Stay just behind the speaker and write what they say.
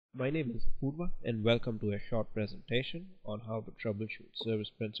My name is Apurva and welcome to a short presentation on how to troubleshoot service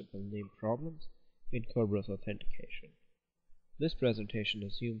principal name problems in Kerberos authentication. This presentation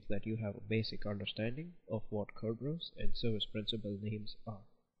assumes that you have a basic understanding of what Kerberos and service principal names are.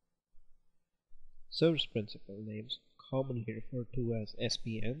 Service principal names, commonly referred to as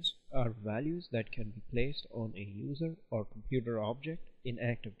SPNs, are values that can be placed on a user or computer object in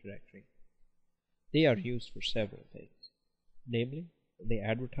Active Directory. They are used for several things, namely, they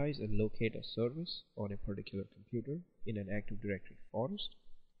advertise and locate a service on a particular computer in an Active Directory forest,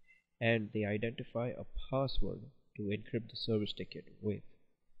 and they identify a password to encrypt the service ticket with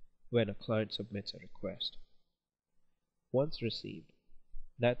when a client submits a request. Once received,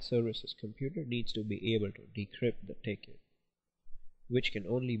 that service's computer needs to be able to decrypt the ticket, which can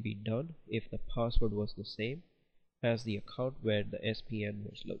only be done if the password was the same as the account where the SPN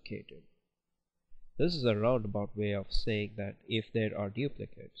was located. This is a roundabout way of saying that if there are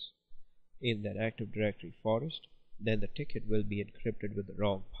duplicates in that Active Directory forest, then the ticket will be encrypted with the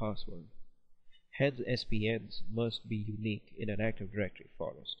wrong password. Hence, SPNs must be unique in an Active Directory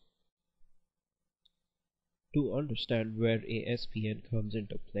forest. To understand where a SPN comes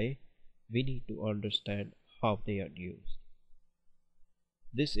into play, we need to understand how they are used.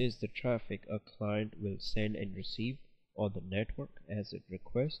 This is the traffic a client will send and receive on the network as it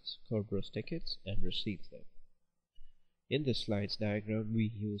requests Kerberos tickets and receives them. In this slides diagram, we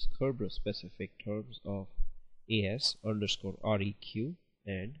use Kerberos specific terms of AS_REQ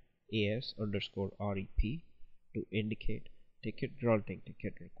and AS_REP to indicate ticket granting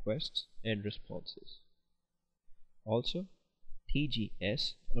ticket requests and responses. Also,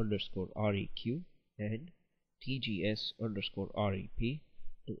 TGS_REQ and TGS_REP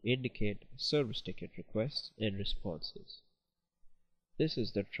to indicate service ticket requests and responses. This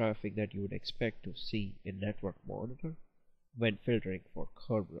is the traffic that you would expect to see in Network Monitor when filtering for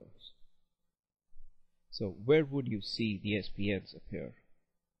Kerberos. So where would you see the SPNs appear?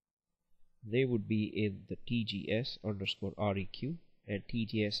 They would be in the TGS_REQ and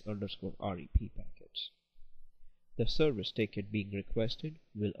TGS_REP packets. The service ticket being requested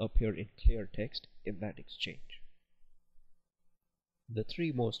will appear in clear text in that exchange. The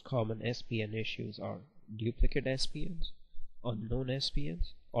three most common SPN issues are duplicate SPNs, unknown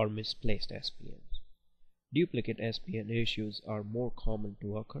SPNs, or misplaced SPNs. Duplicate SPN issues are more common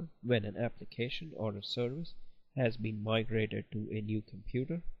to occur when an application or a service has been migrated to a new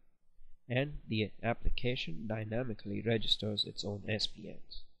computer and the application dynamically registers its own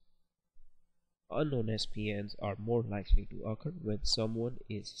SPNs. Unknown SPNs are more likely to occur when someone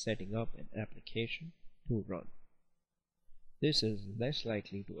is setting up an application to run. This is less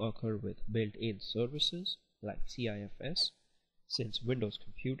likely to occur with built-in services like CIFS, since Windows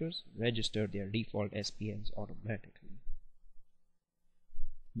computers register their default SPNs automatically.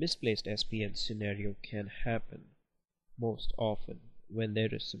 Misplaced SPN scenario can happen most often when there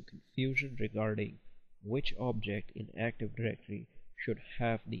is some confusion regarding which object in Active Directory should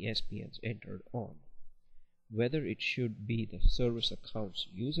have the SPNs entered on, whether it should be the service account's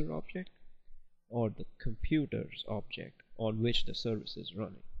user object or the computer's object on which the service is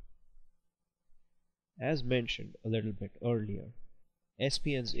running. As mentioned a little bit earlier,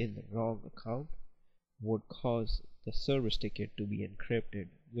 SPNs in the wrong account would cause the service ticket to be encrypted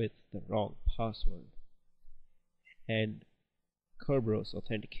with the wrong password, and Kerberos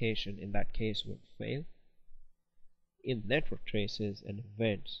authentication in that case would fail. In network traces and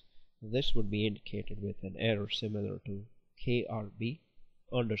events, this would be indicated with an error similar to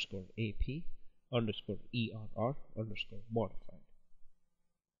KRB_AP_ERR_modified.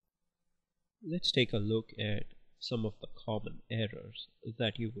 Let's take a look at some of the common errors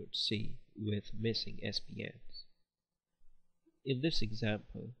that you would see with missing SPNs. In this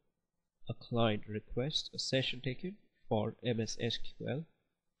example, a client requests a session ticket for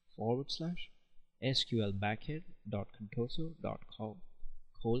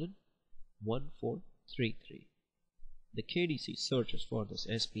msSQL/SQLbackend.contoso.com:1433. The KDC searches for this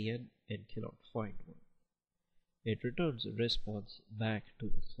SPN and cannot find one. It returns a response back to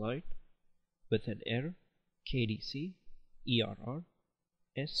the client with an error KDC ERR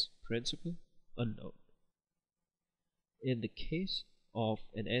S principal unknown. In the case of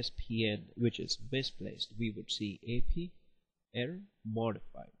an SPN which is misplaced, we would see AP error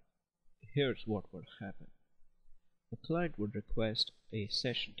modified. Here's what would happen. The client would request a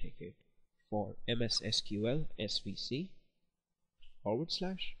session ticket for MSSQL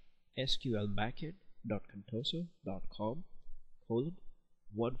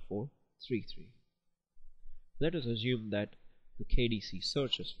SVC/SQLbackend.contoso.com:1433. Let us assume that the KDC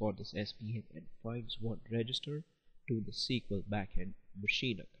searches for this SPN and finds one registered to the SQL backend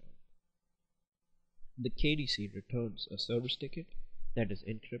machine account. The KDC returns a service ticket that is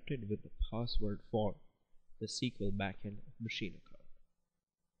encrypted with the password for the SQL backend machine account.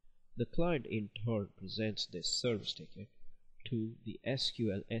 The client in turn presents this service ticket to the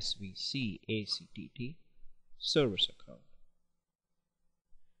SQL SVC ACTT service account.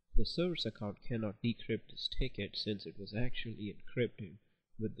 The service account cannot decrypt this ticket since it was actually encrypted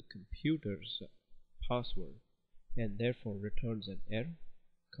with the computer's password and therefore returns an error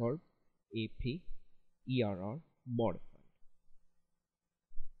curve AP ERR modified.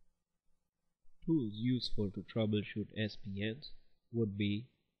 Tools useful to troubleshoot SPNs would be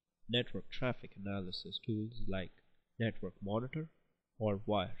network traffic analysis tools like Network Monitor or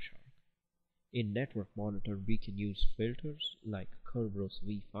Wireshark. In Network Monitor, we can use filters like Kerberos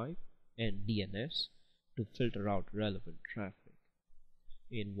v5 and DNS to filter out relevant traffic.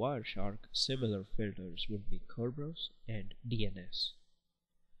 In Wireshark, similar filters would be Kerberos and DNS.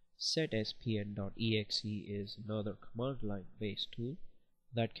 setspn.exe is another command line based tool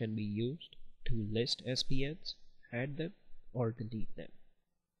that can be used to list SPNs, add them, or delete them.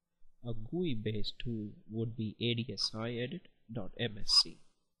 A GUI based tool would be adsiedit.msc.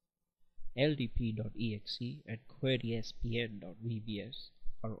 ldp.exe and queryspn.vbs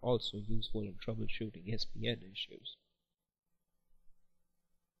are also useful in troubleshooting SPN issues.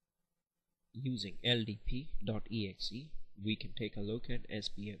 Using ldp.exe, we can take a look at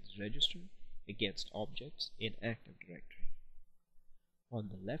SPN's register against objects in Active Directory. On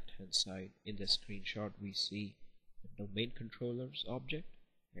the left hand side in the screenshot we see the domain controller's object,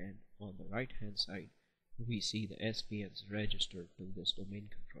 and on the right hand side we see the SPN's registered to this domain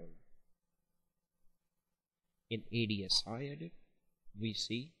controller. In ADSIEdit we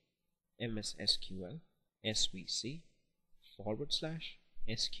see MSSQL SVC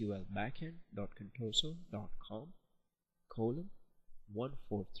 /SQL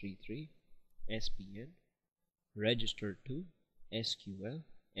backend.contoso.com:1433 SPN registered to SQL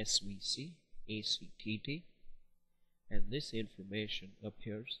SVC ACTT, and this information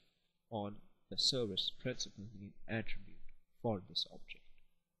appears on the service principal name attribute for this object.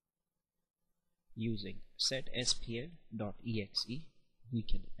 Using setspn.exe, we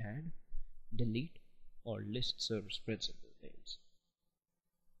can add, delete, or list service principal names.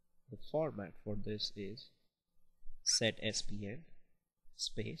 The format for this is setspn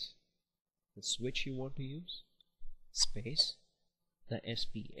space the switch you want to use space the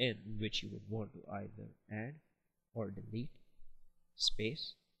SPN which you would want to either add or delete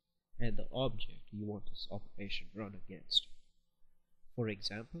space and the object you want this operation run against. For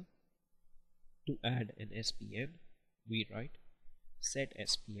example, to add an SPN, we write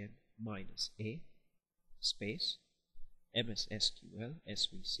setspn-a space MSSQL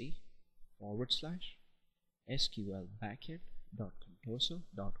SVC /SQL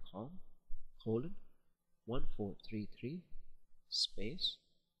backend.contoso.com:1433 space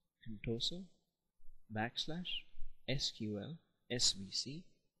contoso /SQL SVC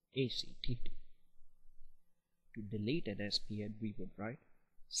ACTT. To delete an SPN, we would write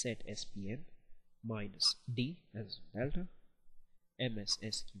setspn-d as in delta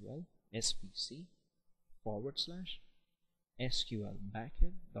MSSQL SVC /SQL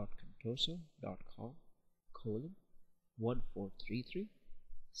backend.contoso.com:1433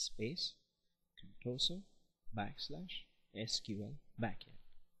 space contoso /SQL backend.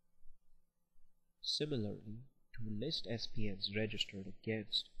 Similarly, to list SPNs registered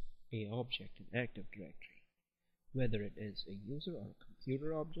against a object in Active Directory, whether it is a user or a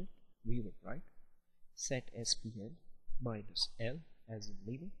computer object, we would write setspn -l as in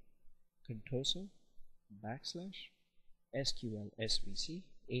Lima contoso /SQL SVC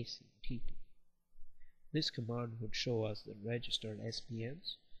ACTT. This command would show us the registered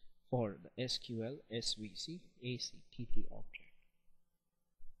SPNs for the SQL SVC ACTT object.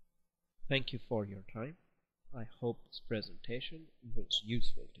 Thank you for your time. I hope this presentation was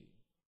useful to you.